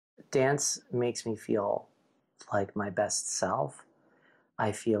Dance makes me feel like my best self.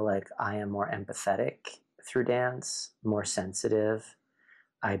 I feel like I am more empathetic through dance, more sensitive.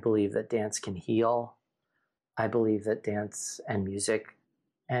 I believe that dance can heal. I believe that dance and music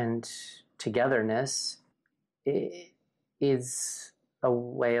and togetherness is a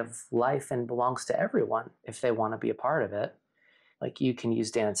way of life and belongs to everyone if they want to be a part of it. Like, you can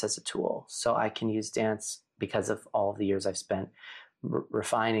use dance as a tool. So I can use dance because of all of the years I've spent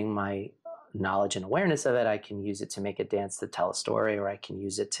refining my knowledge and awareness of it. I can use it to make a dance to tell a story, or I can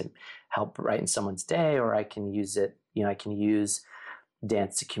use it to help brighten someone's day, or I can use it, I can use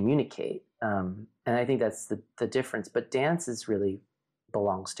dance to communicate. And I think that's the difference. But dance is really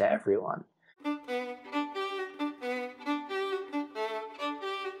belongs to everyone.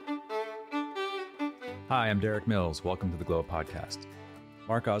 Hi, I'm Derek Mills. Welcome to the Glow Podcast.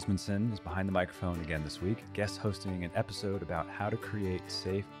 Mark Osmundsen is behind the microphone again this week, guest hosting an episode about how to create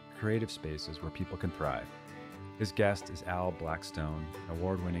safe, creative spaces where people can thrive. His guest is Al Blackstone, an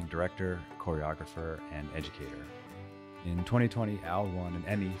award-winning director, choreographer, and educator. In 2020, Al won an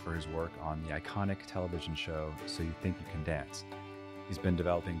Emmy for his work on the iconic television show So You Think You Can Dance. He's been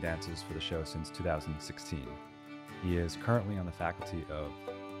developing dances for the show since 2016. He is currently on the faculty of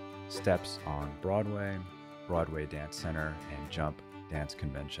Steps on Broadway, Broadway Dance Center, and Jump Dance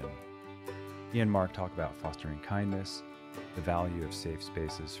Convention. He and Mark talk about fostering kindness, the value of safe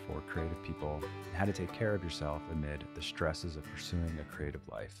spaces for creative people, and how to take care of yourself amid the stresses of pursuing a creative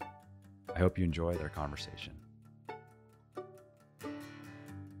life. I hope you enjoy their conversation.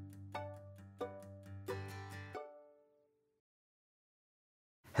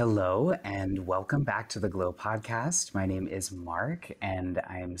 Hello, and welcome back to the Glow Podcast. My name is Mark, and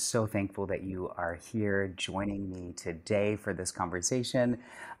I'm so thankful that you are here joining me today for this conversation.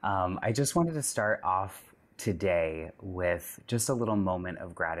 I just wanted to start off today with just a little moment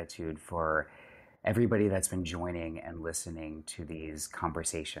of gratitude for everybody that's been joining and listening to these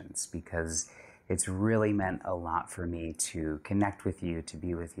conversations, because it's really meant a lot for me to connect with you, to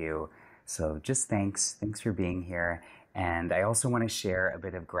be with you. So just thanks for being here. And I also want to share a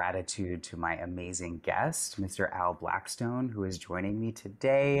bit of gratitude to my amazing guest, Mr. Al Blackstone, who is joining me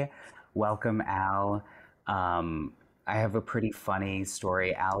today. Welcome, Al. I have a pretty funny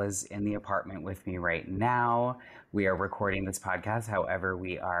story. Al is in the apartment with me right now. We are recording this podcast. However,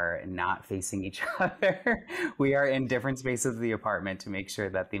 we are not facing each other. We are in different spaces of the apartment to make sure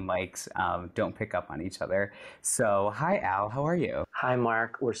that the mics don't pick up on each other. So, hi, Al. How are you? Hi,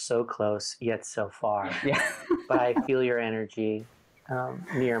 Mark. We're so close, yet so far. Yeah. But I feel your energy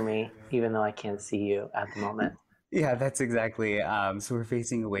near me, even though I can't see you at the moment. Yeah, that's exactly. So we're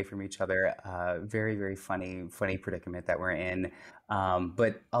facing away from each other. Very, very funny predicament that we're in.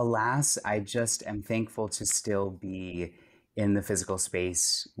 But alas, I just am thankful to still be in the physical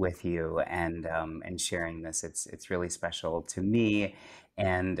space with you and sharing this. It's really special to me,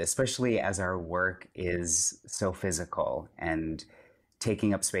 and especially as our work is so physical, and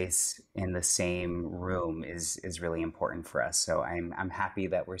taking up space in the same room is really important for us. So I'm happy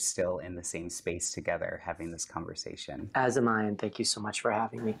that we're still in the same space together having this conversation. As am I, and thank you so much for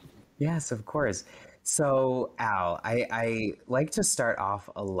having me. Yes, of course. So Al, I like to start off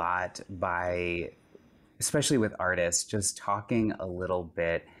a lot by, especially with artists, just talking a little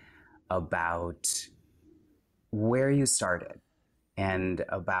bit about where you started and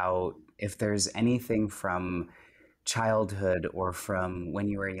about if there's anything from childhood or from when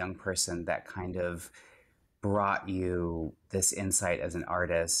you were a young person that kind of brought you this insight as an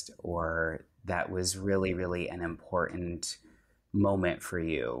artist, or that was really, really an important moment for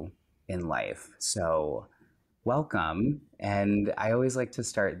you in life. So welcome. And I always like to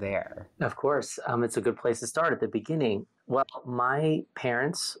start there. Of course. It's a good place to start at the beginning. Well, my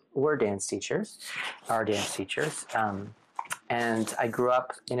parents were dance teachers, are dance teachers. And I grew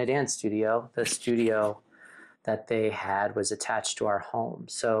up in a dance studio. The studio that they had was attached to our home.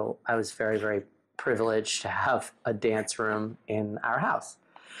 So I was very, very privileged to have a dance room in our house.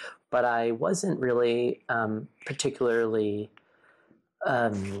 But I wasn't really particularly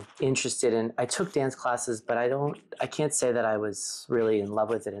interested in, I took dance classes, but I can't say that I was really in love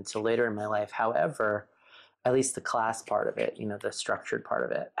with it until later in my life. However, at least the class part of it, the structured part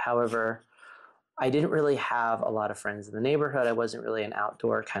of it. However, I didn't really have a lot of friends in the neighborhood. I wasn't really an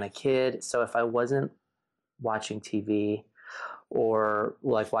outdoor kind of kid. So if I wasn't watching TV or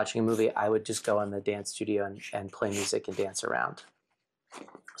like watching a movie, I would just go in the dance studio and play music and dance around.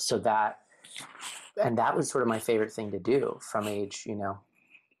 So that was sort of my favorite thing to do from age,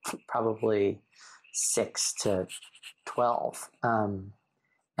 probably 6 to 12. And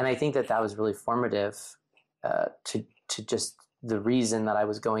I think that was really formative to just the reason that I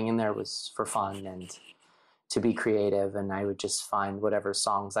was going in there was for fun and to be creative, and I would just find whatever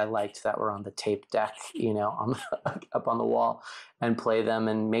songs I liked that were on the tape deck, on up on the wall, and play them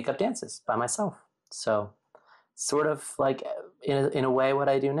and make up dances by myself. So sort of like in a way what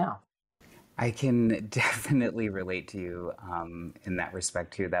I do now. I can definitely relate to you in that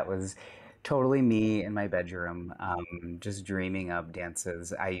respect too. That was totally me in my bedroom, just dreaming up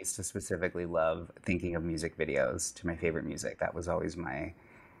dances. I used to specifically love thinking of music videos to my favorite music. That was always my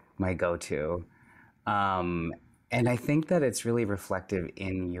go-to. And I think that it's really reflective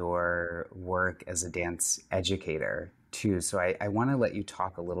in your work as a dance educator too. So I want to let you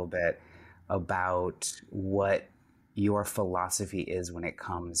talk a little bit about what your philosophy is when it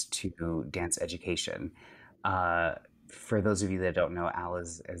comes to dance education. For those of you that don't know, Al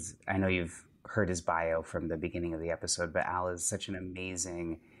is, as I know you've heard his bio from the beginning of the episode, but Al is such an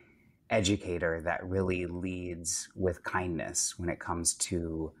amazing educator that really leads with kindness when it comes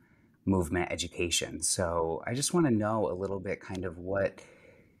to movement education. So I just want to know a little bit kind of what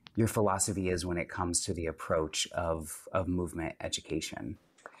your philosophy is when it comes to the approach of movement education.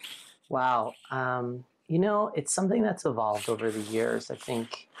 Wow. It's something that's evolved over the years. I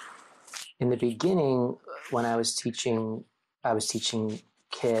think in the beginning, when I was teaching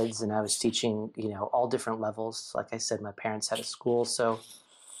kids, and I was teaching, all different levels. Like I said, my parents had a school. So,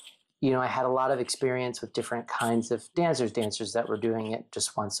 I had a lot of experience with different kinds of dancers that were doing it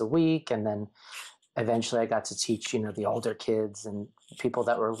just once a week. And then eventually I got to teach, the older kids and people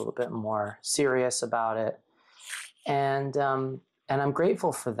that were a little bit more serious about it. And I'm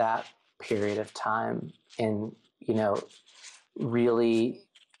grateful for that period of time. And, really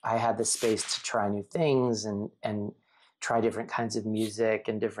I had the space to try new things and try different kinds of music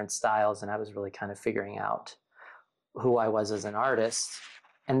and different styles. And I was really kind of figuring out who I was as an artist.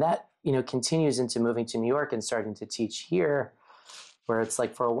 And that, continues into moving to New York and starting to teach here, where it's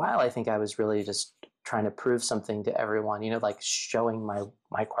like for a while, I think I was really just trying to prove something to everyone, like showing my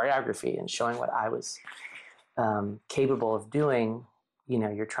choreography and showing what I was capable of doing.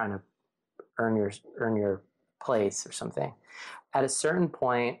 You're trying to earn your place or something. At a certain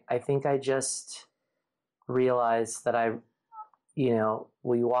point, I think I just realized that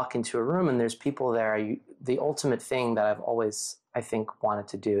we walk into a room and there's people there. The ultimate thing that I've always, I think, wanted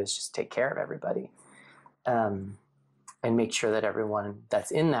to do is just take care of everybody, and make sure that everyone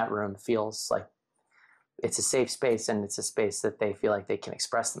that's in that room feels like it's a safe space and it's a space that they feel like they can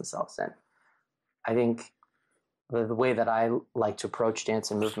express themselves in. I think the way that I like to approach dance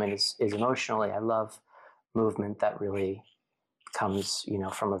and movement is emotionally. I love movement that really comes,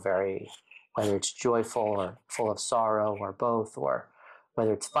 from a very, whether it's joyful or full of sorrow or both, or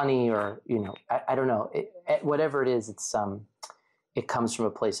whether it's funny or, I don't know, whatever it is, it comes from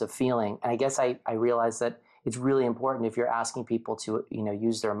a place of feeling. And I guess I realize that it's really important if you're asking people to,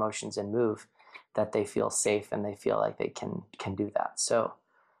 use their emotions and move, that they feel safe and they feel like they can do that. So,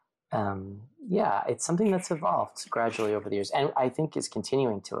 it's something that's evolved gradually over the years, and I think is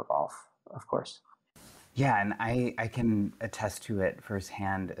continuing to evolve, of course. Yeah, and I can attest to it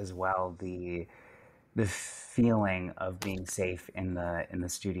firsthand as well. The feeling of being safe in the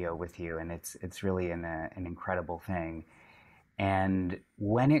studio with you, and it's really an incredible thing. And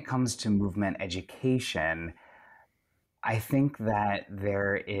when it comes to movement education, I think that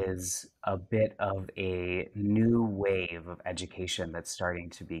there is a bit of a new wave of education that's starting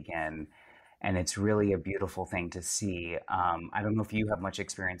to begin. And it's really a beautiful thing to see. I don't know if you have much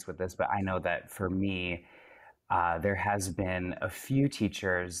experience with this, but I know that for me, there has been a few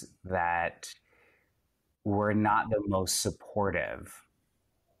teachers that were not the most supportive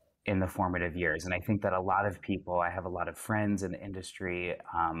in the formative years. And I think that a lot of people, I have a lot of friends in the industry,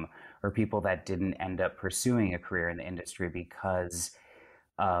 or people that didn't end up pursuing a career in the industry because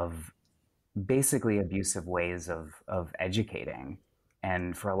of basically abusive ways of educating.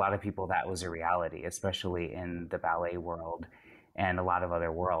 And for a lot of people, that was a reality, especially in the ballet world and a lot of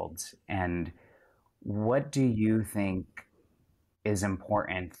other worlds. And what do you think is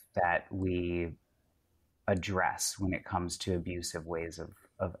important that we address when it comes to abusive ways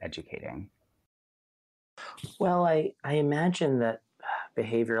of educating? Well, I imagine that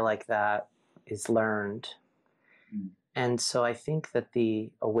behavior like that is learned. And so I think that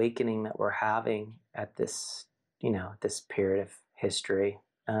the awakening that we're having at this, this period of history,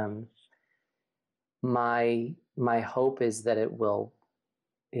 my hope is that it will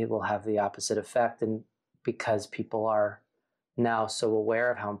have the opposite effect. And because people are now so aware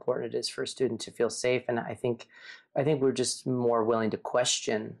of how important it is for a student to feel safe, and I think we're just more willing to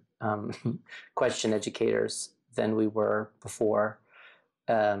question educators than we were before.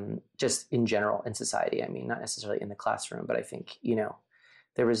 just in general in society. I mean, not necessarily in the classroom, but I think,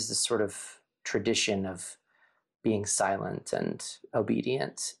 there was this sort of tradition of being silent and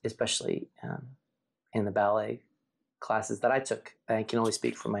obedient, especially in the ballet classes that I took. I can only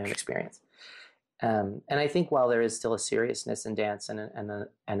speak from my own experience. And I think while there is still a seriousness in dance and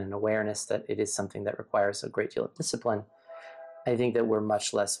an awareness that it is something that requires a great deal of discipline, I think that we're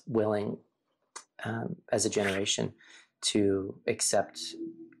much less willing as a generation to accept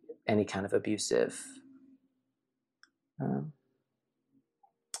any kind of abusive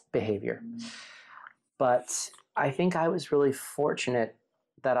behavior. But I think I was really fortunate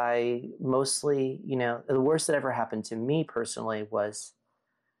that I mostly, the worst that ever happened to me personally was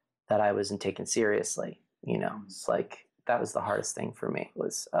that I wasn't taken seriously. It's like, that was the hardest thing for me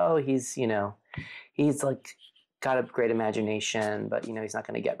was, he's like got a great imagination, but he's not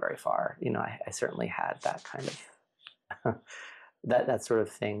going to get very far. I certainly had that kind of, that sort of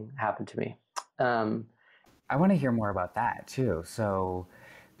thing happen to me. I want to hear more about that too. So,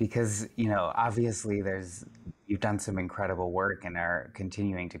 because, obviously you've done some incredible work and are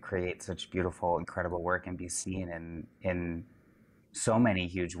continuing to create such beautiful, incredible work and be seen in so many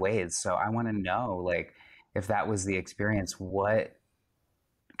huge ways. So I want to know, like, if that was the experience, what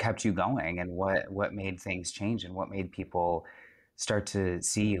kept you going and what made things change and what made people start to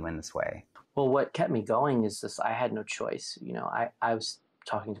see you in this way? Well, what kept me going is this, I had no choice. I was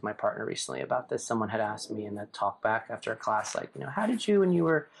talking to my partner recently about this. Someone had asked me in the talk back after a class, like, how did you, when you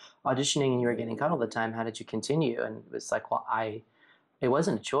were auditioning and you were getting cut all the time, how did you continue? And it was like, well, it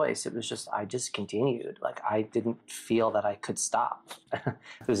wasn't a choice. It was just, I just continued. Like, I didn't feel that I could stop. There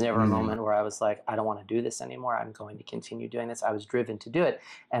was never a moment where I was like, I don't want to do this anymore. I'm going to continue doing this. I was driven to do it.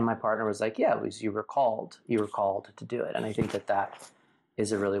 And my partner was like, yeah, it was, you were called to do it. And I think that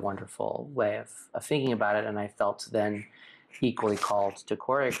is a really wonderful way of thinking about it. And I felt then equally called to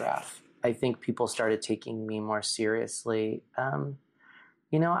choreograph. I think people started taking me more seriously. I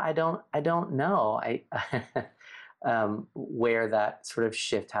don't know. Where that sort of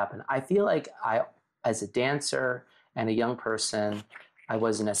shift happened. I feel like as a dancer and a young person, I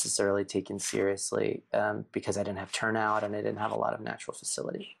wasn't necessarily taken seriously because I didn't have turnout and I didn't have a lot of natural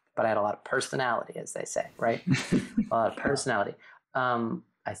facility. But I had a lot of personality, as they say, right? A lot of personality.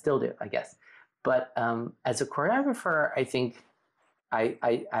 I still do, I guess. But as a choreographer, I think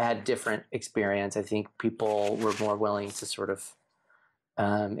I had different experience. I think people were more willing to sort of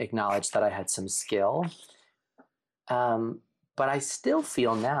acknowledge that I had some skill. But I still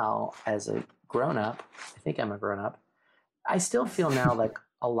feel now, as a grown-up, I think I'm a grown-up, I still feel now like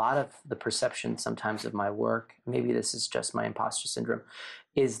a lot of the perception sometimes of my work, maybe this is just my imposter syndrome,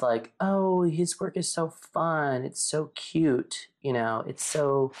 is like, oh, his work is so fun, it's so cute, it's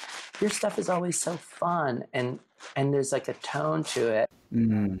so, your stuff is always so fun, and there's like a tone to it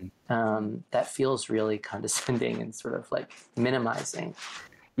that feels really condescending and sort of like minimizing.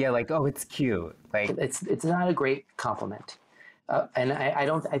 Yeah, like, oh, it's cute. Like, it's not a great compliment. And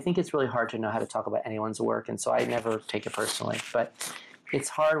I think it's really hard to know how to talk about anyone's work, and so I never take it personally. But it's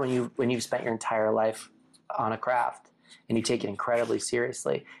hard when you've spent your entire life on a craft and you take it incredibly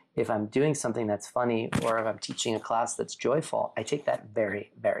seriously. If I'm doing something that's funny or if I'm teaching a class that's joyful, I take that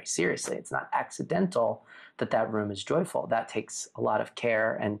very, very seriously. It's not accidental that room is joyful. That takes a lot of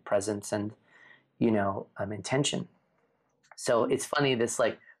care and presence and intention. So it's funny, this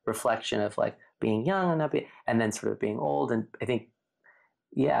like reflection of like being young and not and then sort of being old. And I think,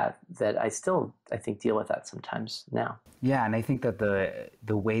 that I think deal with that sometimes now. Yeah. And I think that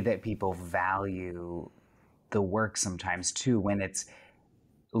the way that people value the work sometimes too, when it's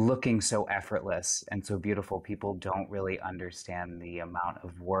looking so effortless and so beautiful, people don't really understand the amount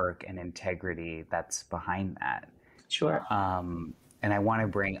of work and integrity that's behind that. Sure. And I want to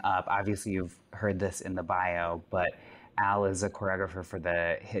bring up, obviously you've heard this in the bio, but Al is a choreographer for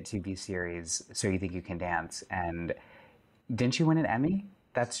the hit TV series So You Think You Can Dance. And didn't you win an Emmy?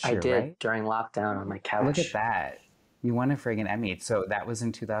 That's true, I did, right? During lockdown on my couch. Look at that. You won a friggin' Emmy. So that was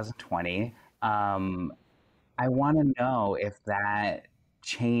in 2020. I want to know if that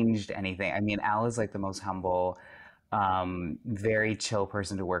changed anything. I mean, Al is like the most humble, very chill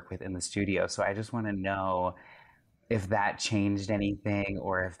person to work with in the studio. So I just want to know if that changed anything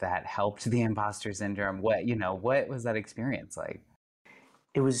or if that helped the imposter syndrome. What was that experience like?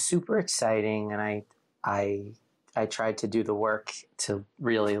 It was super exciting, and I tried to do the work to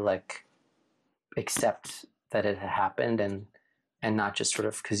really like accept that it had happened and not just sort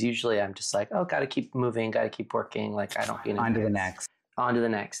of, because usually I'm just like, oh, got to keep moving, got to keep working. Like I don't. On to the next. On to the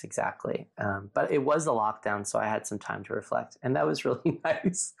next, exactly. But it was a lockdown, so I had some time to reflect, and that was really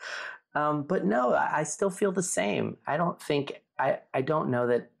nice. But no, I still feel the same. I don't think I don't know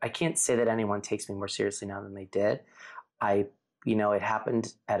that I can't say that anyone takes me more seriously now than they did. I, it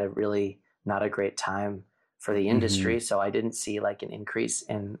happened at a really not a great time for the industry. So I didn't see like an increase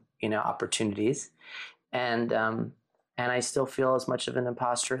in, opportunities. And I still feel as much of an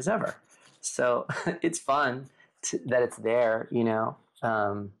imposter as ever. So it's fun that it's there,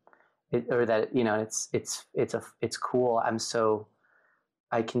 or that, it's cool.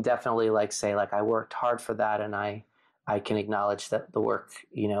 I can definitely like say like I worked hard for that, and I can acknowledge that the work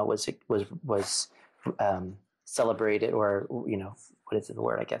was celebrated, or what is the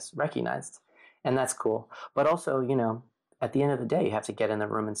word, I guess, recognized, and that's cool. But also at the end of the day you have to get in the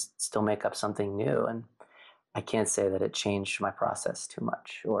room and still make up something new, and I can't say that it changed my process too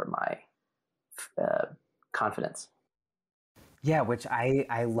much or my confidence. Yeah, which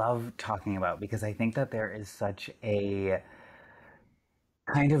I love talking about, because I think that there is such a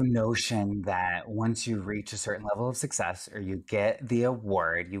kind of notion that once you reach a certain level of success, or you get the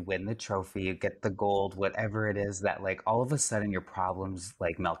award, you win the trophy, you get the gold, whatever it is, that like all of a sudden your problems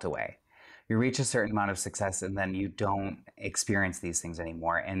like melt away. You reach a certain amount of success and then you don't experience these things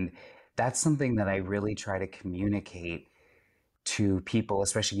anymore. And that's something that I really try to communicate to people,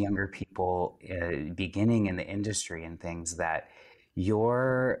 especially younger people beginning in the industry and things, that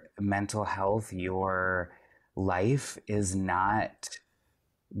your mental health, your life is not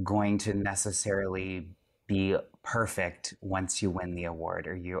going to necessarily be perfect once you win the award,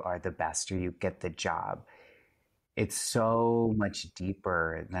 or you are the best, or you get the job. It's so much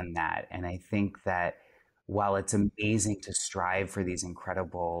deeper than that. And I think that while it's amazing to strive for these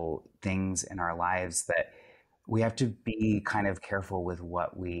incredible things in our lives, that we have to be kind of careful with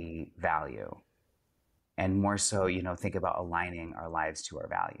what we value, and more so, think about aligning our lives to our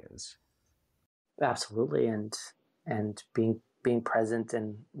values. Absolutely. And being present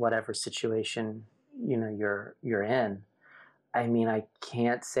in whatever situation you're in. I mean, I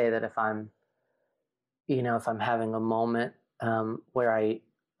can't say that if I'm having a moment where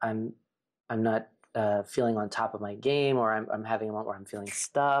I'm not feeling on top of my game, or I'm having a moment where I'm feeling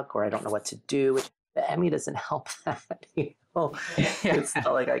stuck, or I don't know what to do, which the Emmy doesn't help that. It's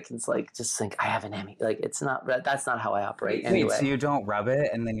not like I can like just think I have an Emmy. Like it's not. That's not how I operate anyway. So you don't rub it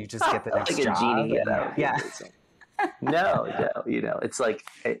and then you just get the next like job? A genie, Yeah. No, it's like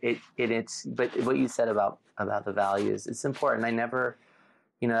it's. But what you said about the values, it's important. I never,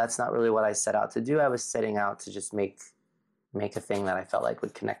 that's not really what I set out to do. I was setting out to just make a thing that I felt like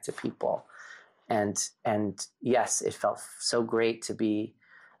would connect to people, and yes, it felt so great to be,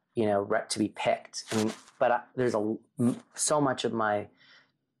 to be picked. I mean, but there's so much of my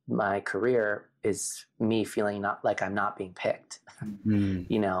career is me feeling not like I'm not being picked, and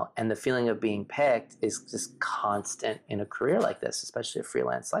the feeling of being picked is just constant in a career like this, especially a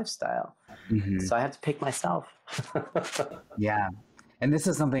freelance lifestyle. So I have to pick myself. Yeah. And this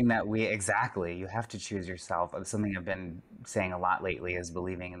is something that you have to choose yourself. It's something I've been saying a lot lately, is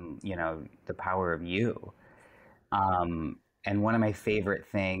believing in, the power of you. And one of my favorite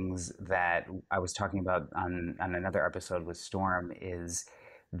things that I was talking about on another episode with Storm is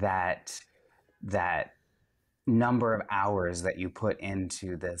that number of hours that you put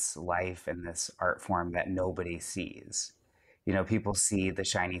into this life and this art form that nobody sees. People see the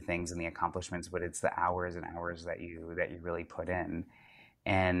shiny things and the accomplishments, but it's the hours and hours that you really put in.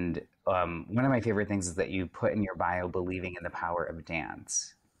 And one of my favorite things is that you put in your bio believing in the power of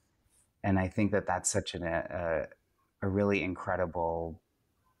dance. And I think that that's such a really incredible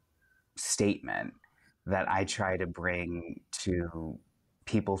statement that I try to bring to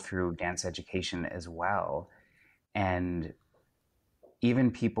people through dance education as well. And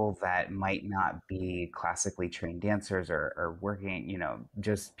even people that might not be classically trained dancers, or working,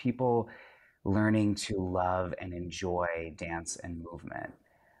 just people learning to love and enjoy dance and movement.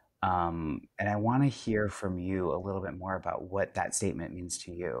 And I want to hear from you a little bit more about what that statement means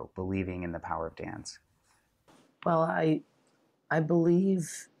to you, believing in the power of dance. Well, I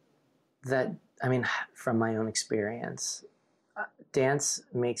believe that, I mean, from my own experience, dance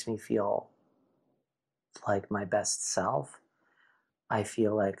makes me feel like my best self. I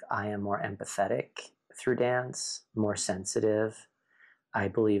feel like I am more empathetic through dance, more sensitive. I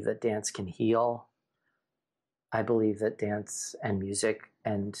believe that dance can heal. I believe that dance and music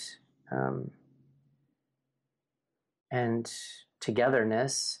and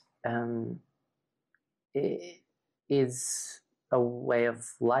togetherness is a way of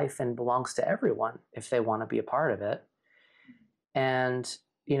life and belongs to everyone if they want to be a part of it. And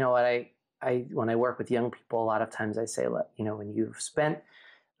what I when I work with young people, a lot of times I say, when you've spent,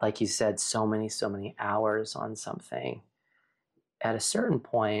 like you said, so many hours on something, at a certain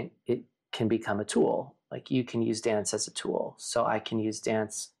point, can become a tool. Like you can use dance as a tool. So I can use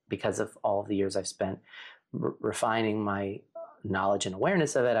dance because of all of the years I've spent refining my knowledge and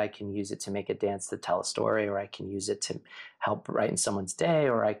awareness of it. I can use it to make a dance to tell a story, or I can use it to help brighten someone's day,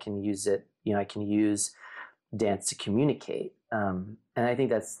 or I can use it, I can use dance to communicate. And I think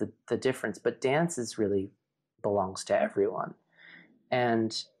that's the difference. But dance is really belongs to everyone.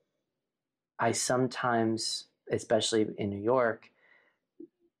 And I sometimes, especially in New York,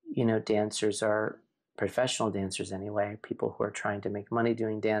 dancers are professional dancers anyway, people who are trying to make money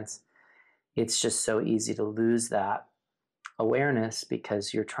doing dance. It's just so easy to lose that awareness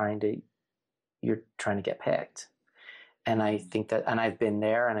because you're trying to get picked. And I think that, and I've been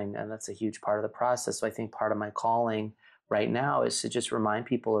there, and that's a huge part of the process. So I think part of my calling right now is to just remind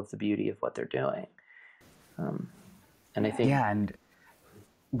people of the beauty of what they're doing. And I think, yeah, and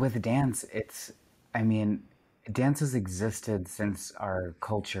with dance, dance has existed since our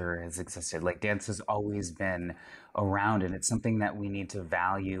culture has existed. Like dance has always been around, and it's something that we need to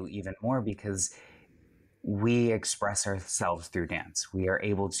value even more because we express ourselves through dance. We are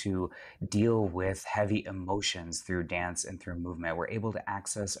able to deal with heavy emotions through dance and through movement. We're able to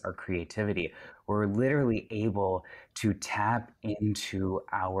access our creativity. We're literally able to tap into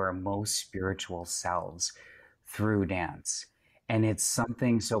our most spiritual selves through dance. And it's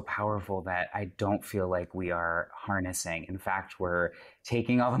something so powerful that I don't feel like we are harnessing. In fact, we're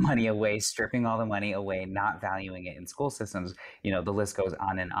taking all the money away, stripping all the money away, not valuing it in school systems. The list goes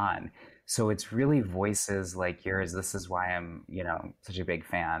on and on. So it's really voices like yours. This is why I'm, such a big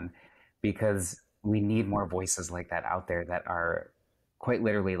fan, because we need more voices like that out there that are quite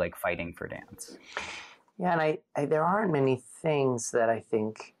literally like fighting for dance. Yeah, and I there aren't many things that I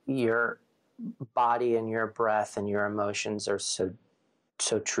think your body and your breath and your emotions are so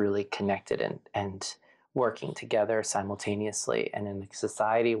truly connected and working together simultaneously. And in a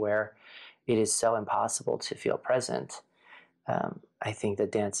society where it is so impossible to feel present, I think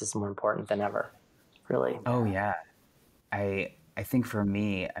that dance is more important than ever, really. Oh yeah. I think for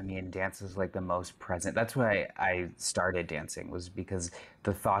me, dance is like the most present. That's why I started dancing, was because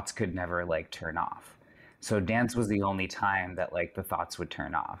the thoughts could never like turn off. So dance was the only time that like the thoughts would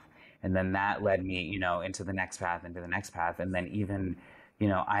turn off. And then that led me, into the next path, And then even,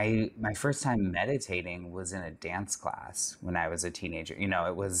 my first time meditating was in a dance class when I was a teenager.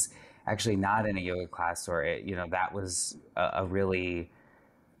 It was actually not in a yoga class, or that was a really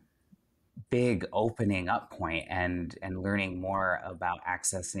big opening up point, and learning more about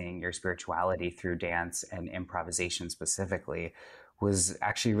accessing your spirituality through dance and improvisation specifically was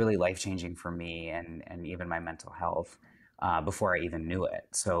actually really life-changing for me and even my mental health before I even knew it.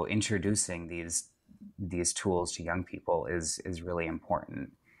 So introducing these tools to young people is really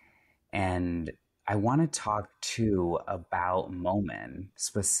important. And I want to talk too about Momen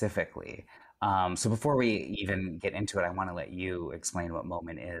specifically. So before we even get into it, I want to let you explain what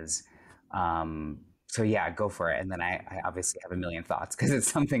Momen is. So yeah, go for it. And then I obviously have a million thoughts because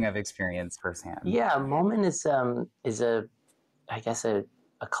it's something I've experienced firsthand. Yeah, Momen is I guess a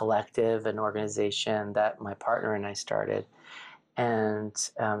collective, an organization that my partner and I started. And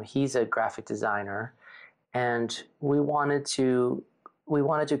he's a graphic designer, and we wanted to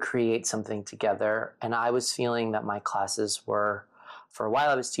create something together. And I was feeling that my classes were, for a while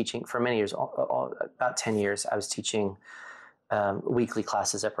I was teaching, for many years, about 10 years, I was teaching weekly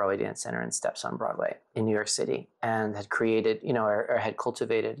classes at Broadway Dance Center and Steps on Broadway in New York City, and had created, or had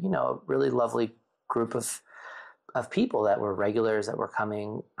cultivated, a really lovely group of people that were regulars that were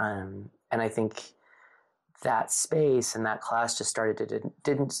coming. And I think that space and that class just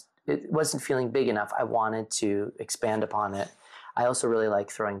it wasn't feeling big enough. I wanted to expand upon it. I also really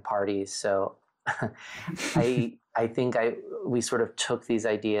like throwing parties. So I think we sort of took these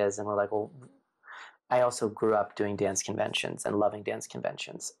ideas and we're like, well, I also grew up doing dance conventions and loving dance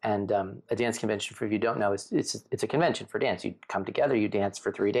conventions. And a dance convention, for if you don't know, it's a convention for dance. You come together, you dance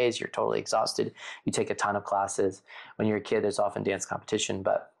for 3 days, you're totally exhausted. You take a ton of classes. When you're a kid, there's often dance competition,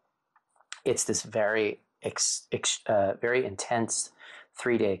 but it's this very intense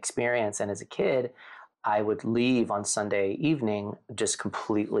 3-day experience. And as a kid, I would leave on Sunday evening just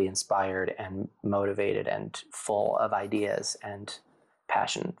completely inspired and motivated and full of ideas and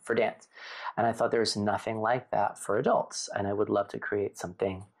passion for dance. And I thought there was nothing like that for adults. And I would love to create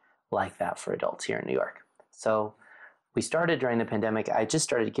something like that for adults here in New York. So we started during the pandemic. I just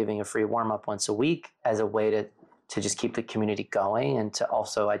started giving a free warm-up once a week as a way to just keep the community going. And to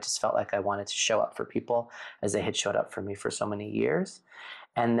also, I just felt like I wanted to show up for people as they had showed up for me for so many years.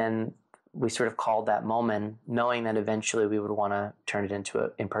 And then we sort of called that Momen, knowing that eventually we would want to turn it into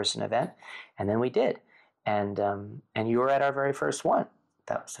an in-person event. And then we did. And you were at our very first one.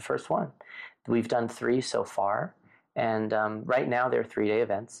 that was the first one. We've done 3 so far, and right now they're 3-day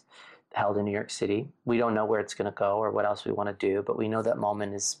events held in New York City. We don't know where it's going to go or what else we want to do, but we know that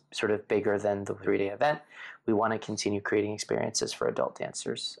moment is sort of bigger than the 3-day event. We want to continue creating experiences for adult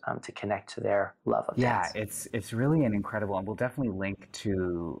dancers to connect to their love of dance. Yeah, it's really an incredible, and we'll definitely link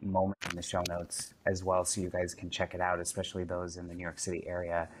to Moment in the show notes as well, so you guys can check it out, especially those in the New York City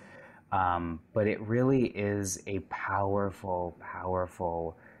area. But it really is a powerful,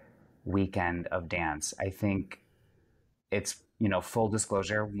 powerful weekend of dance. I think it's, full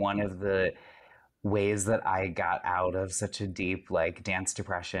disclosure, one of the ways that I got out of such a deep dance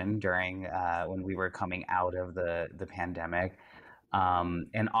depression during when we were coming out of the pandemic.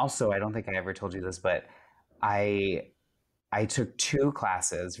 And also, I don't think I ever told you this, but I took 2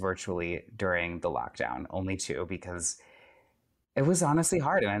 classes virtually during the lockdown, only 2, because it was honestly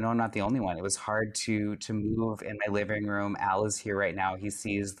hard. And I know I'm not the only one. It was hard to move in my living room. Al is here right now. He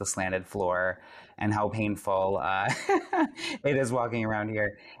sees the slanted floor and how painful it is walking around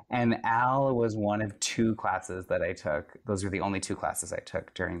here. And Al was one of 2 classes that I took. Those were the only 2 classes I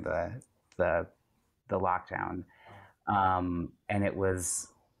took during the lockdown. And it was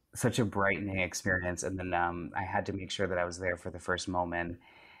such a brightening experience. And then I had to make sure that I was there for the first moment.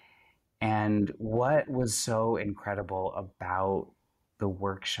 And what was so incredible about the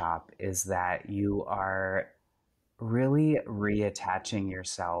workshop is that you are really reattaching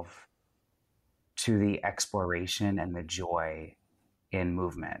yourself to the exploration and the joy in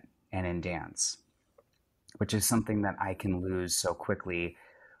movement and in dance, which is something that I can lose so quickly.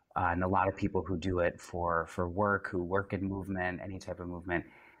 And a lot of people who do it for work, who work in movement, any type of movement,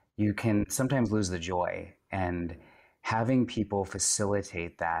 you can sometimes lose the joy. And having people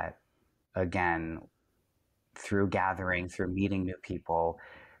facilitate that, again, through gathering, through meeting new people,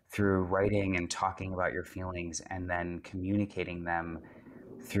 through writing and talking about your feelings, and then communicating them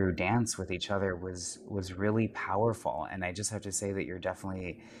through dance with each other was really powerful. And I just have to say that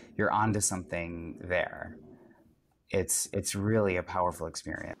you're onto something there. It's really a powerful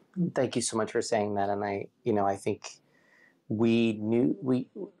experience. Thank you so much for saying that. And I think we knew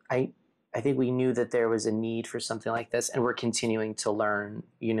I think we knew that there was a need for something like this, and we're continuing to learn,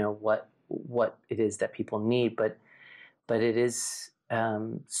 what it is that people need. But it is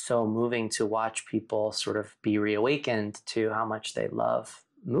so moving to watch people sort of be reawakened to how much they love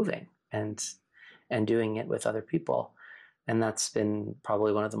moving and doing it with other people. And that's been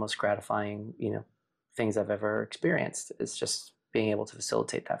probably one of the most gratifying, things I've ever experienced, is just being able to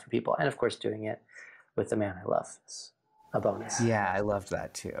facilitate that for people. And of course, doing it with the man I love is a bonus. Yeah, I loved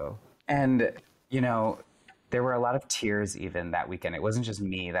that too. And, there were a lot of tears even that weekend. It wasn't just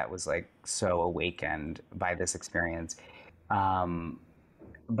me that was so awakened by this experience.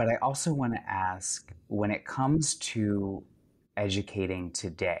 But I also want to ask, when it comes to educating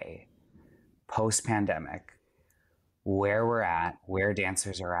today, post-pandemic, where we're at, where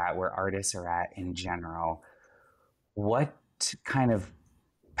dancers are at, where artists are at in general, what kind of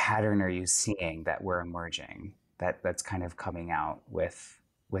pattern are you seeing that we're emerging, that's kind of coming out with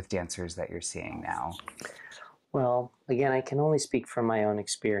dancers that you're seing now? Well, again, I can only speak from my own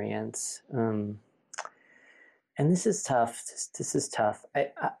experience. And this is tough. This is tough. I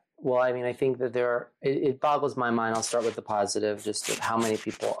think that it boggles my mind. I'll start with the positive, just of how many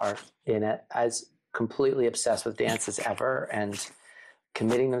people are in it as completely obsessed with dance as ever, and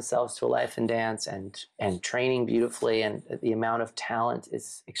committing themselves to a life in dance and training beautifully. And the amount of talent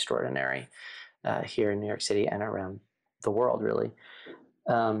is extraordinary here in New York City and around the world, really.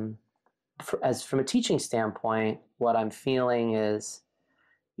 From a teaching standpoint, what I'm feeling is,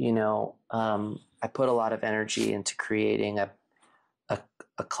 I put a lot of energy into creating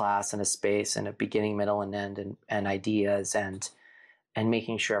a class and a space and a beginning, middle, and end, and ideas, and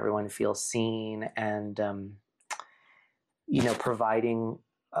making sure everyone feels seen, and providing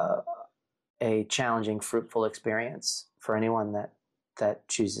a challenging, fruitful experience for anyone that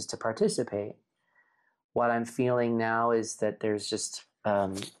chooses to participate. What I'm feeling now is that there's just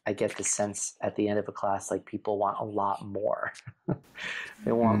I get the sense at the end of a class, people want a lot more.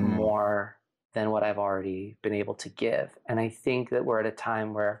 They want more than what I've already been able to give. And I think that we're at a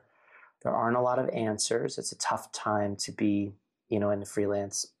time where there aren't a lot of answers. It's a tough time to be, in the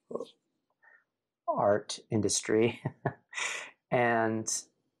freelance art industry.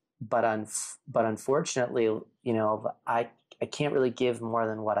 But unfortunately, I can't really give more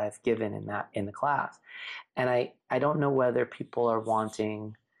than what I've given in the class. And I don't know whether people are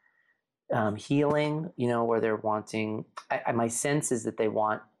wanting healing, where they're wanting, my sense is that they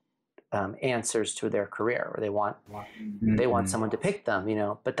want answers to their career, or they want someone to pick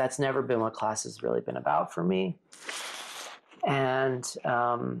them, but that's never been what class has really been about for me. And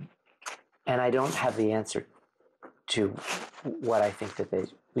I don't have the answer to what I think that they,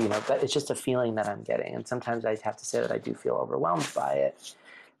 but it's just a feeling that I'm getting. And sometimes I have to say that I do feel overwhelmed by it.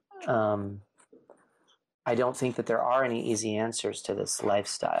 I don't think that there are any easy answers to this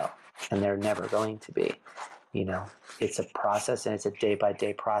lifestyle, and they're never going to be. It's a process, and it's a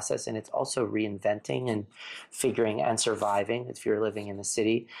day-by-day process, and it's also reinventing and figuring and surviving if you're living in the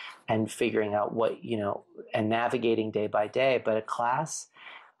city, and figuring out what, and navigating day by day. But a class's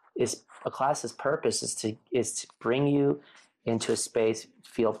purpose is to bring you into a space,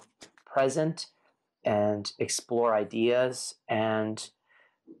 feel present, and explore ideas, and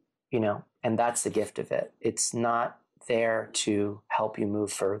and that's the gift of it. It's not there to help you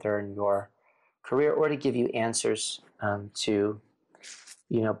move further in your career or to give you answers to,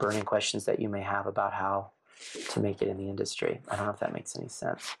 burning questions that you may have about how to make it in the industry. I don't know if that makes any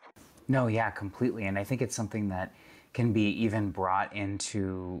sense. No, yeah, completely. And I think it's something that can be even brought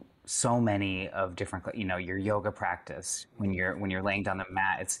into so many of different, your yoga practice. When you're laying down the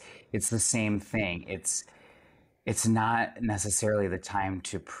mat, it's the same thing. It's not necessarily the time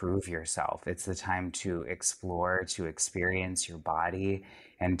to prove yourself. It's the time to explore, to experience your body,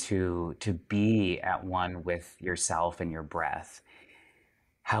 and to be at one with yourself and your breath.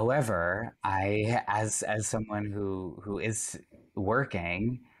 However, as someone who is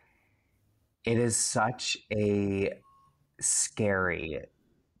working, it is such a scary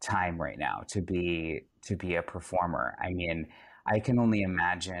time right now to be a performer. I mean, I can only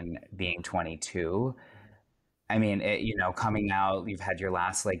imagine being 22. I mean, coming out, you've had your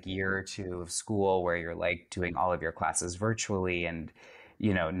last year or two of school where you're doing all of your classes virtually and,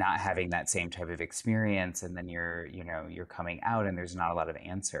 not having that same type of experience. And then you're coming out and there's not a lot of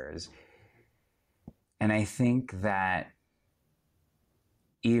answers. And I think that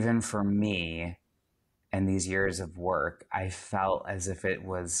even for me and these years of work, I felt as if it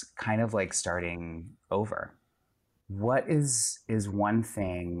was kind of like starting over. What is one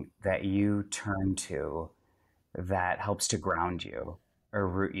thing that you turn to that helps to ground you or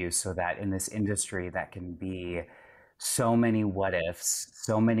root you, so that in this industry that can be so many what ifs,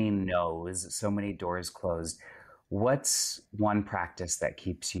 so many no's, so many doors closed, what's one practice that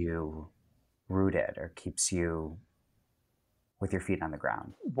keeps you rooted or keeps you with your feet on the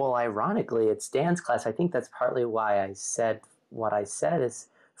ground? Well, ironically, it's dance class. I think that's partly why I said what I said. Is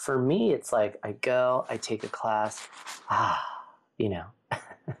for me, it's like I go, I take a class,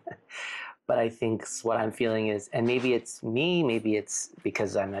 But I think what I'm feeling is, and maybe it's me, maybe it's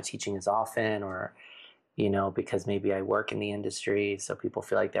because I'm not teaching as often, or, because maybe I work in the industry, so people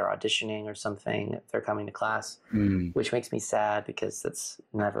feel like they're auditioning or something if they're coming to class, which makes me sad because that's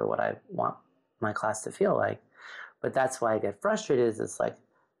never what I want my class to feel like. But that's why I get frustrated is it's like,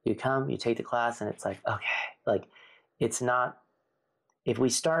 you come, you take the class, and it's like, okay, it's not, if we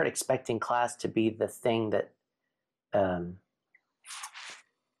start expecting class to be the thing that,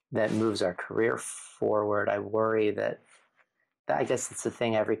 that moves our career forward, I worry that I guess it's the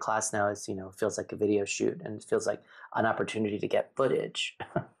thing. Every class now is, feels like a video shoot, and it feels like an opportunity to get footage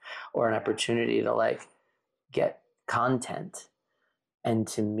or an opportunity to get content. And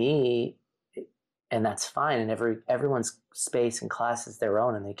to me, and that's fine. And everyone's space and class is their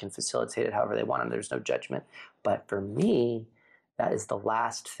own, and they can facilitate it however they want, and there's no judgment. But for me, that is the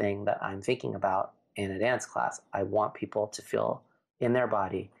last thing that I'm thinking about in a dance class. I want people to feel in their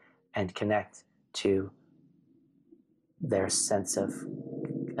body and connect to their sense of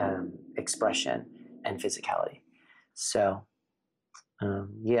expression and physicality. So,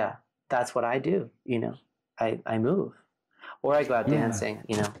 yeah, that's what I do. I move, or I go out dancing.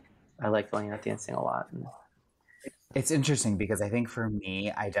 I like going out dancing a lot. It's interesting because I think for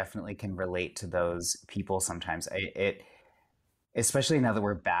me, I definitely can relate to those people sometimes. Especially now that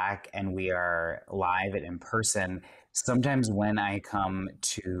we're back and we are live and in person, sometimes when I come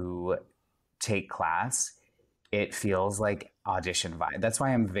to take class, it feels like audition vibe. That's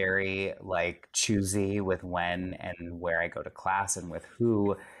why I'm very choosy with when and where I go to class and with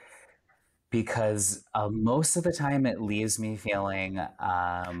who, because most of the time it leaves me feeling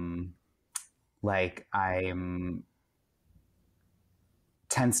like I'm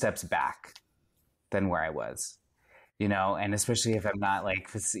 10 steps back than where I was. And especially if I'm not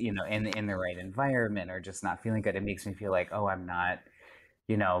in the right environment or just not feeling good, it makes me feel like, oh, I'm not,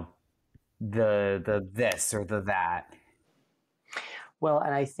 the this or the that. Well,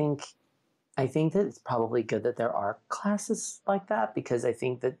 and I think that it's probably good that there are classes like that, because I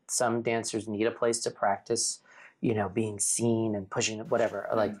think that some dancers need a place to practice, being seen and pushing whatever.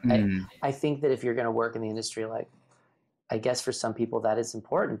 I think that if you're going to work in the industry, I guess for some people that is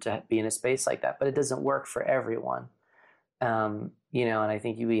important to be in a space like that, but it doesn't work for everyone. And I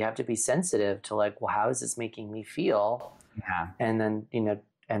think we have to be sensitive to like, well, how is this making me feel? Yeah. And then,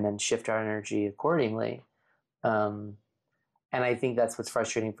 and then shift our energy accordingly. And I think that's what's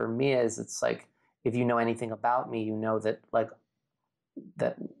frustrating for me is it's like, if you know anything about me, you know that like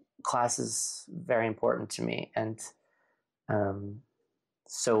that class is very important to me. And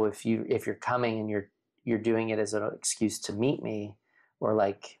so if you're coming and you're doing it as an excuse to meet me or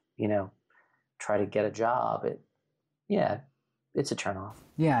like, try to get a job, it's a turnoff.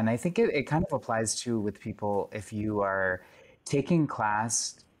 Yeah, and I think it kind of applies too with people if you are taking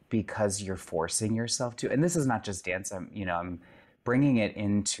class because you're forcing yourself to, and this is not just dance, I'm bringing it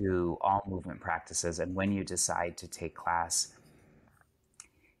into all movement practices. And when you decide to take class,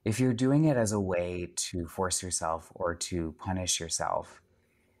 if you're doing it as a way to force yourself or to punish yourself,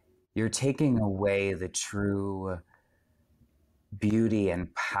 you're taking away the true beauty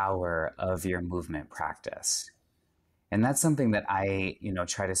and power of your movement practice. And that's something that I,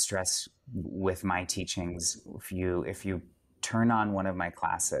 try to stress with my teachings. If you turn on one of my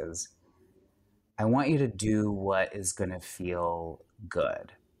classes, I want you to do what is going to feel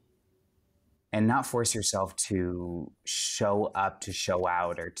good and not force yourself to show up, to show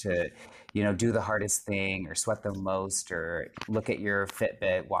out, or to, do the hardest thing or sweat the most or look at your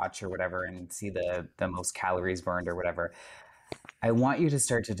Fitbit watch or whatever and see the most calories burned or whatever. I want you to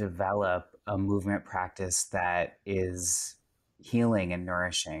start to develop a movement practice that is healing and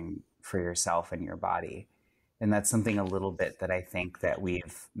nourishing for yourself and your body. And that's something a little bit that I think that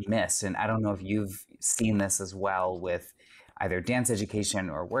we've missed. And I don't know if you've seen this as well with either dance education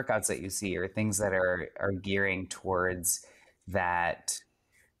or workouts that you see or things that are gearing towards that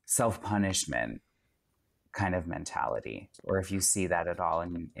self-punishment kind of mentality, or if you see that at all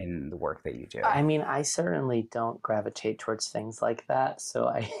in the work that you do. I mean, I certainly don't gravitate towards things like that. So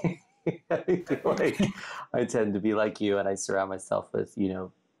I feel like I tend to be like you, and I surround myself with,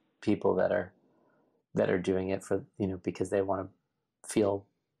 people that are doing it for, because they want to feel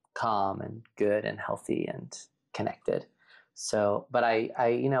calm and good and healthy and connected. So, but I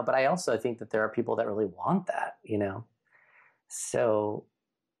also think that there are people that really want that, so,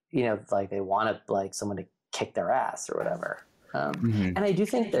 like they want to like someone to kick their ass or whatever. And I do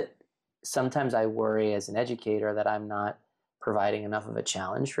think that sometimes I worry as an educator that I'm not providing enough of a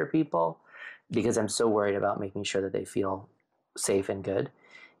challenge for people because I'm so worried about making sure that they feel safe and good.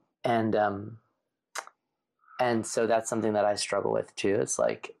 And so that's something that I struggle with too. It's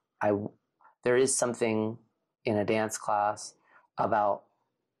like there is something in a dance class about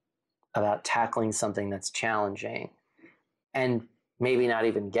tackling something that's challenging and maybe not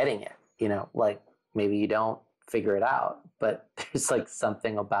even getting it, like maybe you don't figure it out, but there's like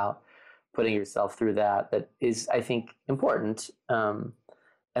something about putting yourself through that is, I think, important. And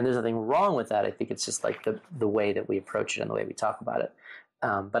there's nothing wrong with that. I think it's just like the way that we approach it and the way we talk about it.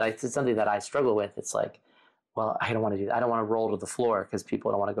 But it's something that I struggle with. It's like, well, I don't want to do that. I don't want to roll to the floor because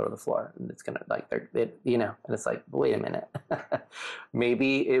people don't want to go to the floor. And it's going to like, and it's like, wait a minute.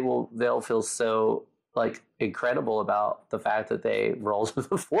 Maybe they'll feel so like incredible about the fact that they rolled to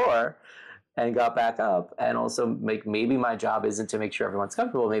the floor and got back up. And also maybe my job isn't to make sure everyone's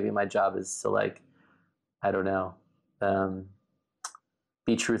comfortable. Maybe my job is to like, I don't know,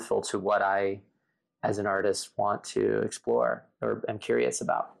 be truthful to what I, as an artist, want to explore or am curious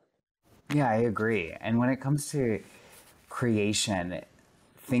about. Yeah, I agree. And when it comes to creation,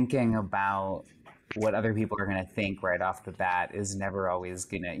 thinking about what other people are going to think right off the bat is never always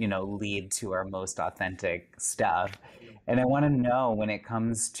going to, lead to our most authentic stuff. And I want to know when it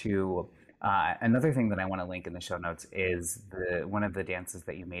comes to another thing that I want to link in the show notes is one of the dances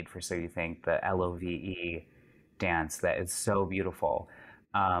that you made for So You Think, the LOVE dance that is so beautiful.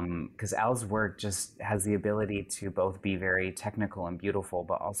 Because Al's work just has the ability to both be very technical and beautiful,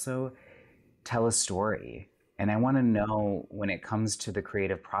 but also tell a story. And I want to know when it comes to the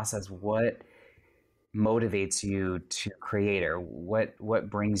creative process, what motivates you to create, or what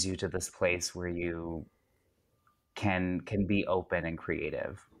brings you to this place where you can be open and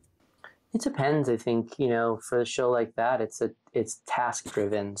creative? It depends. I think, for a show like that, it's task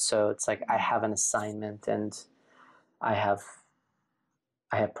driven. So it's like I have an assignment and I have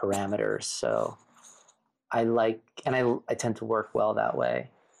parameters. So I tend to work well that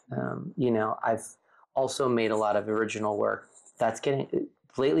way. I've also made a lot of original work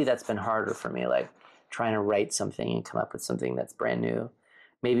lately that's been harder for me, like trying to write something and come up with something that's brand new.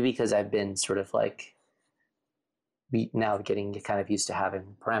 Maybe because I've been sort of like now getting kind of used to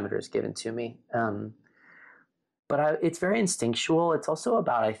having parameters given to me. But it's very instinctual. It's also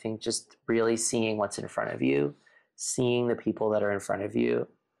about, I think, just really seeing what's in front of you, seeing the people that are in front of you,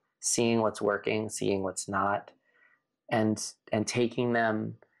 seeing what's working, seeing what's not, and taking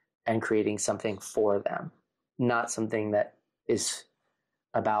them and creating something for them, not something that is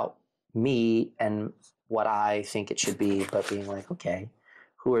about me and what I think it should be, but being like, okay,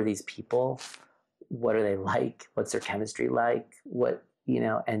 who are these people? What are they like? What's their chemistry like? What,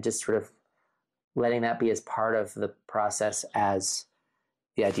 and just sort of letting that be as part of the process as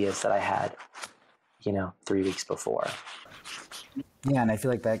the ideas that I had, 3 weeks before. Yeah, and I feel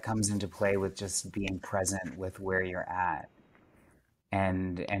like that comes into play with just being present with where you're at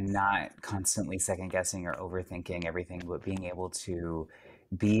and not constantly second guessing or overthinking everything, but being able to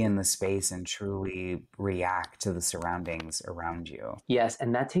be in the space and truly react to the surroundings around you. Yes,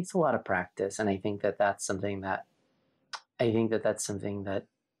 and that takes a lot of practice, and I think that that's something that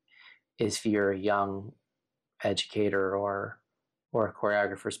is, if you're a young educator or a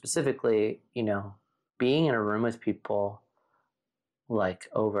choreographer specifically, being in a room with people like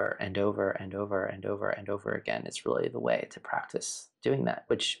over and over and over and over and over again is really the way to practice doing that,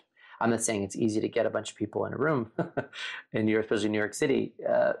 which I'm not saying it's easy to get a bunch of people in a room in New York, especially New York City,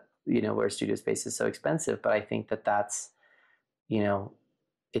 where studio space is so expensive. But I think that that's,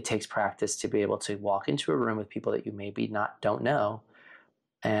 it takes practice to be able to walk into a room with people that you maybe don't know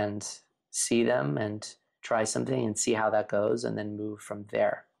and see them and try something and see how that goes and then move from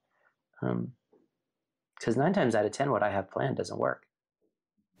there. Because 9 times out of 10, what I have planned doesn't work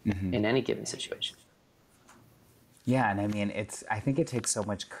in any given situation. Yeah, and I mean, I think it takes so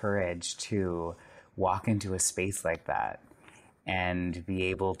much courage to walk into a space like that and be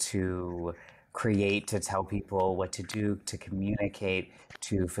able to create, to tell people what to do, to communicate,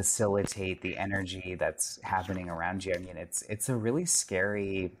 to facilitate the energy that's happening around you. I mean, it's a really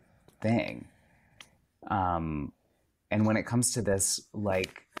scary thing. And when it comes to this,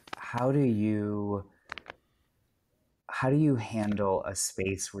 like, how do you handle a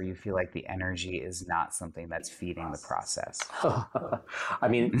space where you feel like the energy is not something that's feeding the process? I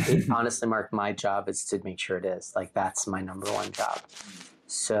mean, honestly, Mark, my job is to make sure it is. Like, that's my number one job.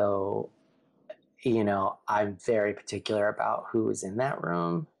 So, I'm very particular about who is in that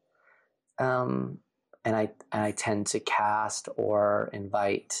room. And I tend to cast or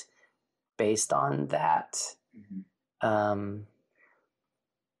invite based on that. And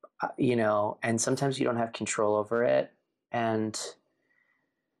sometimes you don't have control over it, and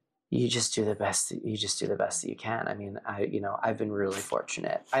you just do the best that you can. I mean, I've been really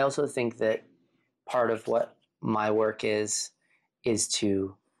fortunate. I also think that part of what my work is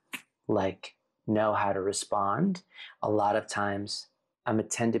to know how to respond. A lot of times I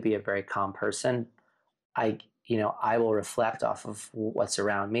tend to be a very calm person. I will reflect off of what's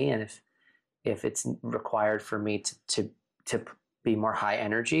around me, and if it's required for me to be more high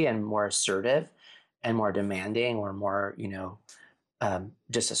energy and more assertive and more demanding, or more,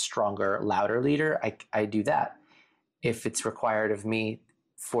 just a stronger, louder leader, I do that. If it's required of me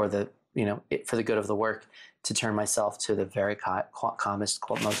for the good of the work to turn myself to the very calmest,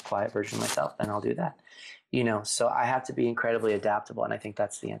 most quiet version of myself, then I'll do that. So I have to be incredibly adaptable. And I think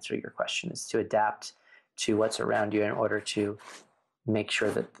that's the answer to your question, is to adapt to what's around you in order to make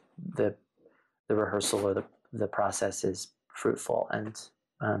sure that the rehearsal or the process is fruitful and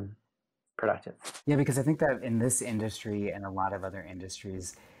productive. Yeah, because I think that in this industry and a lot of other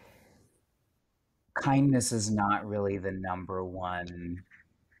industries, kindness is not really the number one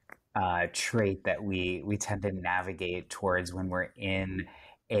trait that we tend to navigate towards when we're in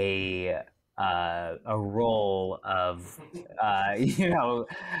a role of,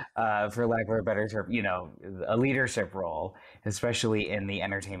 for lack of a better term, a leadership role, especially in the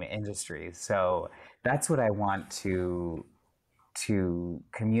entertainment industry. So that's what I want to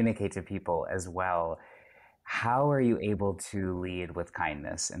communicate to people as well. How are you able to lead with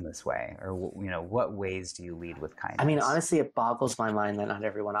kindness in this way? Or, what ways do you lead with kindness? I mean, honestly, it boggles my mind that not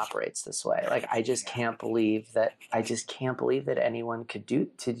everyone operates this way. Like, I just can't believe that anyone could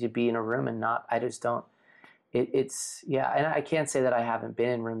to be in a room and not, I just don't, it's, yeah. And I can't say that I haven't been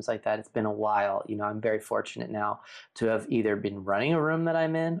in rooms like that. It's been a while. I'm very fortunate now to have either been running a room that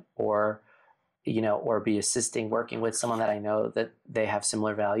I'm in, or be assisting, working with someone that I know that they have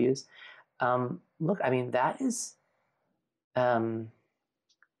similar values. Look, I mean, that is, I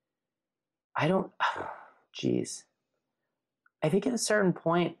don't, geez. I think at a certain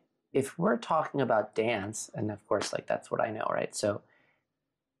point, if we're talking about dance, and of course, that's what I know, right? So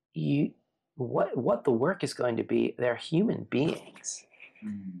what the work is going to be, they're human beings,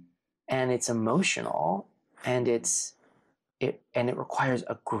 and it's emotional, and it requires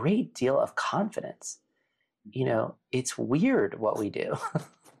a great deal of confidence. It's weird what we do.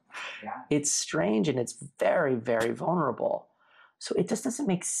 Yeah. It's strange, and it's very, very vulnerable. So it just doesn't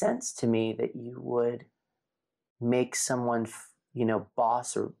make sense to me that you would make someone,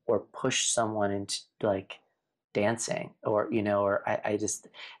 boss or push someone into like dancing, or, or I just,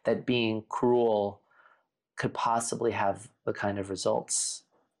 that being cruel could possibly have the kind of results,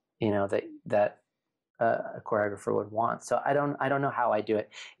 that a choreographer would want. So I don't know how I do it.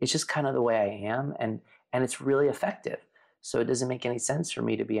 It's just kind of the way I am, and it's really effective. So it doesn't make any sense for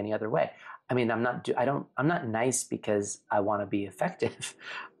me to be any other way. I mean, I'm not nice because I want to be effective.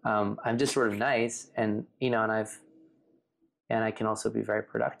 I'm just sort of nice, and and I can also be very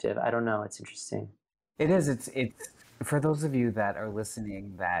productive. I don't know. It's interesting. It is. It's for those of you that are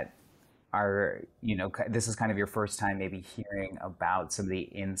listening that are, this is kind of your first time maybe hearing about some of the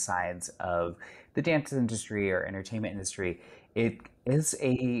insides of the dance industry or entertainment industry. It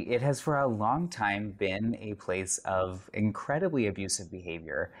has for a long time been a place of incredibly abusive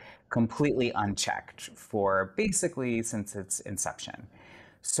behavior, completely unchecked for basically since its inception.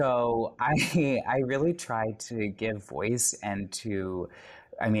 So I really try to give voice and to,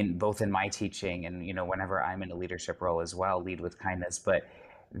 I mean, both in my teaching and, whenever I'm in a leadership role as well, lead with kindness. But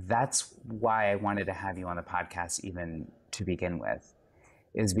that's why I wanted to have you on the podcast even to begin with,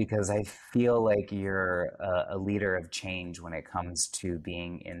 is because I feel like you're a leader of change when it comes to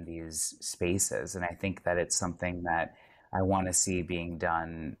being in these spaces. And I think that it's something that I want to see being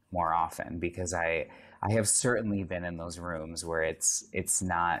done more often, because I have certainly been in those rooms where it's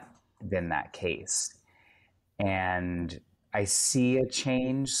not been that case. And I see a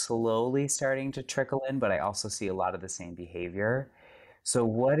change slowly starting to trickle in, but I also see a lot of the same behavior. So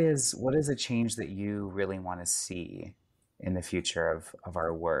what is a change that you really want to see in the future of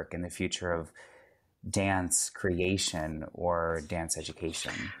our work, in the future of dance creation or dance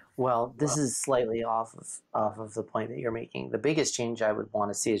education? Well, this is slightly off of the point that you're making. The biggest change I would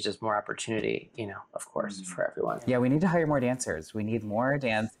want to see is just more opportunity, of course, for everyone. Yeah, we need to hire more dancers. We need more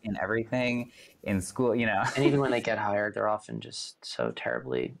dance in everything, in school, And even when they get hired, they're often just so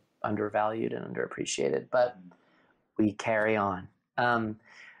terribly undervalued and underappreciated. But we carry on.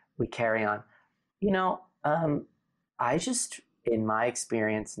 We carry on. I just, in my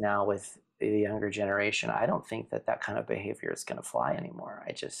experience now with the younger generation, I don't think that kind of behavior is going to fly anymore.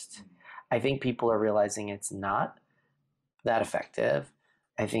 I think people are realizing it's not that effective.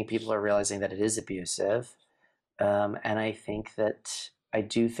 I think people are realizing that it is abusive. And I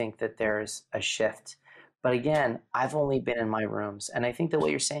do think that there's a shift. But again, I've only been in my rooms, and I think that what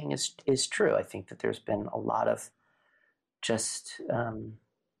you're saying is true. I think that there's been a lot of just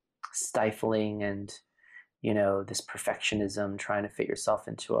stifling and, this perfectionism, trying to fit yourself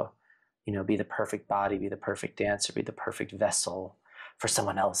into be the perfect body, be the perfect dancer, be the perfect vessel for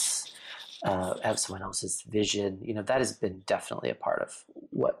someone else, have someone else's vision. That has been definitely a part of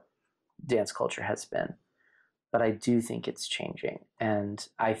what dance culture has been. But I do think it's changing. And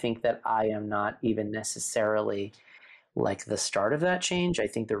I think that I am not even necessarily like the start of that change. I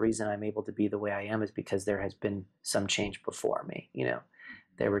think the reason I'm able to be the way I am is because there has been some change before me.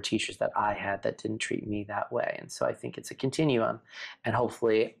 There were teachers that I had that didn't treat me that way. And so I think it's a continuum. And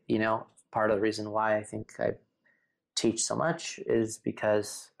hopefully, part of the reason why I think I teach so much is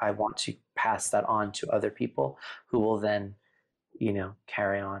because I want to pass that on to other people who will then,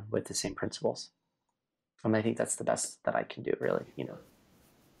 carry on with the same principles. And I think that's the best that I can do, really.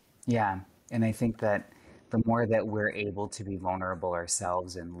 Yeah. And I think that the more that we're able to be vulnerable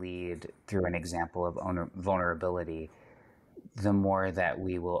ourselves and lead through an example of vulnerability, the more that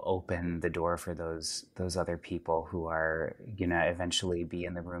we will open the door for those other people who are, eventually be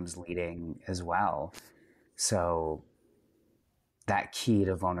in the rooms leading as well. So that key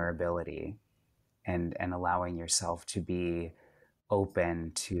to vulnerability and allowing yourself to be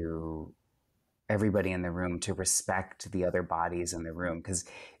open to everybody in the room, to respect the other bodies in the room, because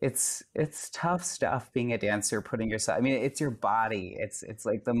it's tough stuff being a dancer, putting yourself, I mean, it's your body, it's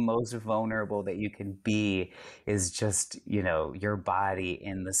like the most vulnerable that you can be is just your body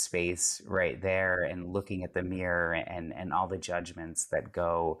in the space right there and looking at the mirror and all the judgments that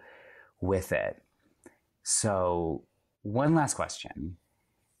go with it. So one last question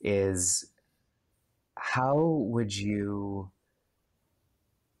is, how would you,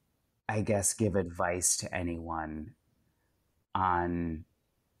 I guess, give advice to anyone on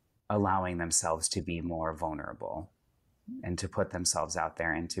allowing themselves to be more vulnerable and to put themselves out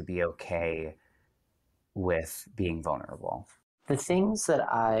there and to be okay with being vulnerable? The things that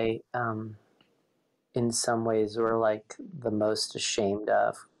I, in some ways, were like the most ashamed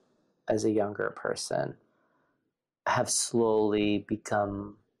of as a younger person have slowly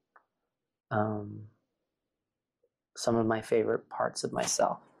become some of my favorite parts of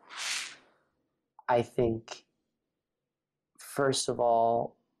myself. I think, first of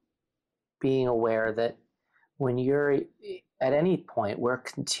all, being aware that when you're at any point, we're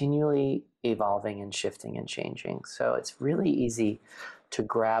continually evolving and shifting and changing. So it's really easy to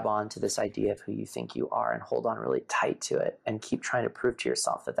grab onto this idea of who you think you are and hold on really tight to it and keep trying to prove to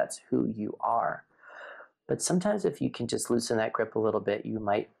yourself that that's who you are. But sometimes if you can just loosen that grip a little bit, you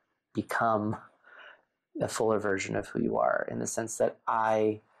might become a fuller version of who you are, in the sense that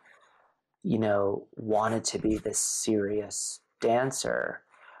I, wanted to be this serious dancer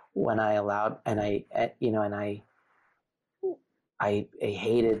when I allowed, and I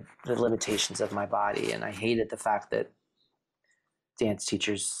hated the limitations of my body, and I hated the fact that dance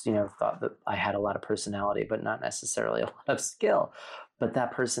teachers, thought that I had a lot of personality, but not necessarily a lot of skill. But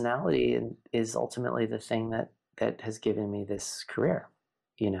that personality is ultimately the thing that has given me this career,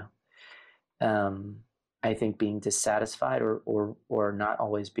 I think being dissatisfied or not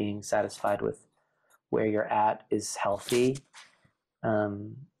always being satisfied with where you're at is healthy.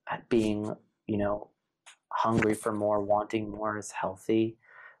 Being, hungry for more, wanting more is healthy,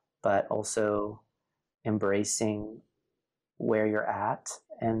 but also embracing where you're at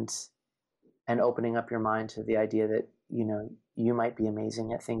and opening up your mind to the idea that, you might be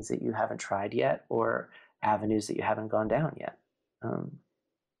amazing at things that you haven't tried yet, or avenues that you haven't gone down yet.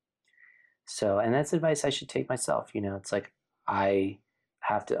 And that's advice I should take myself. It's like I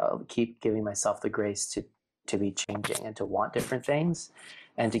have to keep giving myself the grace to be changing and to want different things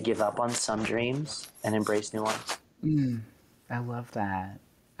and to give up on some dreams and embrace new ones. I love that.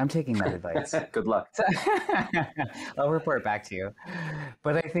 I'm taking that advice. Good luck. I'll report back to you.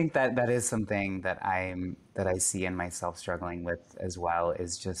 But I think that is something that I see in myself struggling with as well,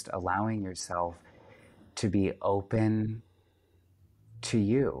 is just allowing yourself to be open to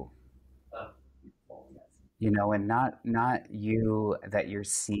you. And not you that you're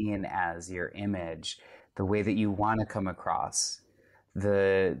seen as your image, the way that you want to come across,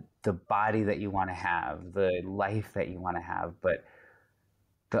 the body that you want to have, the life that you want to have, but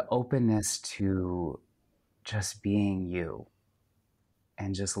the openness to just being you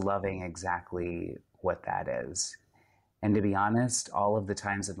and just loving exactly what that is. And to be honest, all of the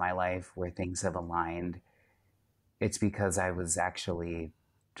times of my life where things have aligned, it's because I was actually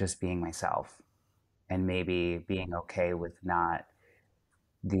just being myself and maybe being okay with not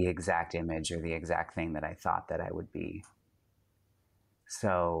the exact image or the exact thing that I thought that I would be.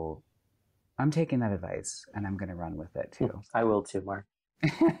 So I'm taking that advice and I'm going to run with it too. I will too, Mark.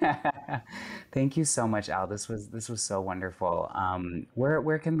 Thank you so much, Al. This was so wonderful.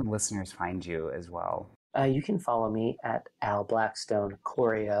 Where can the listeners find you as well? You can follow me at Al Blackstone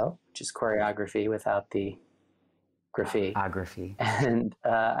Choreo, which is choreography without the graphy. Graphy. And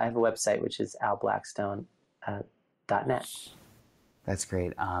I have a website, which is alblackstone.net. That's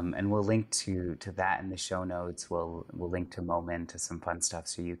great. And we'll link to that in the show notes. We'll link to Moment, to some fun stuff,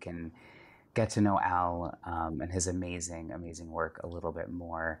 so you can get to know Al and his amazing, amazing work a little bit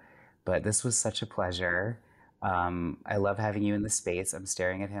more. But this was such a pleasure. I love having you in the space. I'm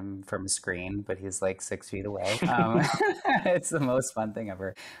staring at him from a screen, but he's like 6 feet away. It's the most fun thing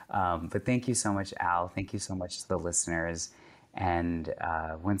ever. But thank you so much, Al. Thank you so much to the listeners. And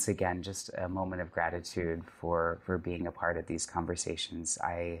once again, just a moment of gratitude for being a part of these conversations.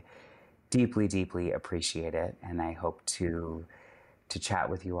 I deeply, deeply appreciate it. And I hope to chat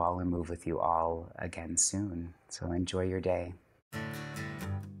with you all and move with you all again soon. So enjoy your day.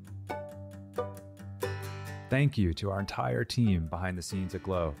 Thank you to our entire team behind the scenes at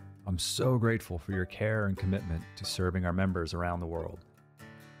Glow. I'm so grateful for your care and commitment to serving our members around the world.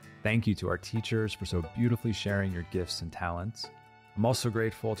 Thank you to our teachers for so beautifully sharing your gifts and talents. I'm also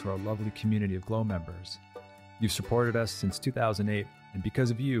grateful to our lovely community of Glow members. You've supported us since 2008, and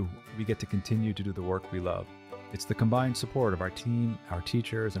because of you, we get to continue to do the work we love. It's the combined support of our team, our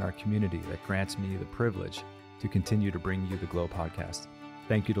teachers, and our community that grants me the privilege to continue to bring you the Glow podcast.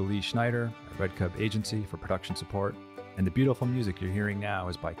 Thank you to Lee Schneider at Red Cub Agency for production support. And the beautiful music you're hearing now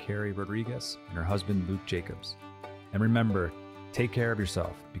is by Carrie Rodriguez and her husband, Luke Jacobs. And remember, take care of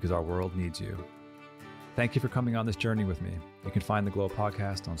yourself because our world needs you. Thank you for coming on this journey with me. You can find the Glow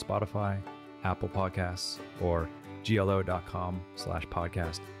podcast on Spotify, Apple Podcasts, or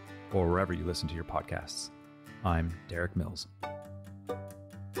glo.com/podcast, or wherever you listen to your podcasts. I'm Derek Mills.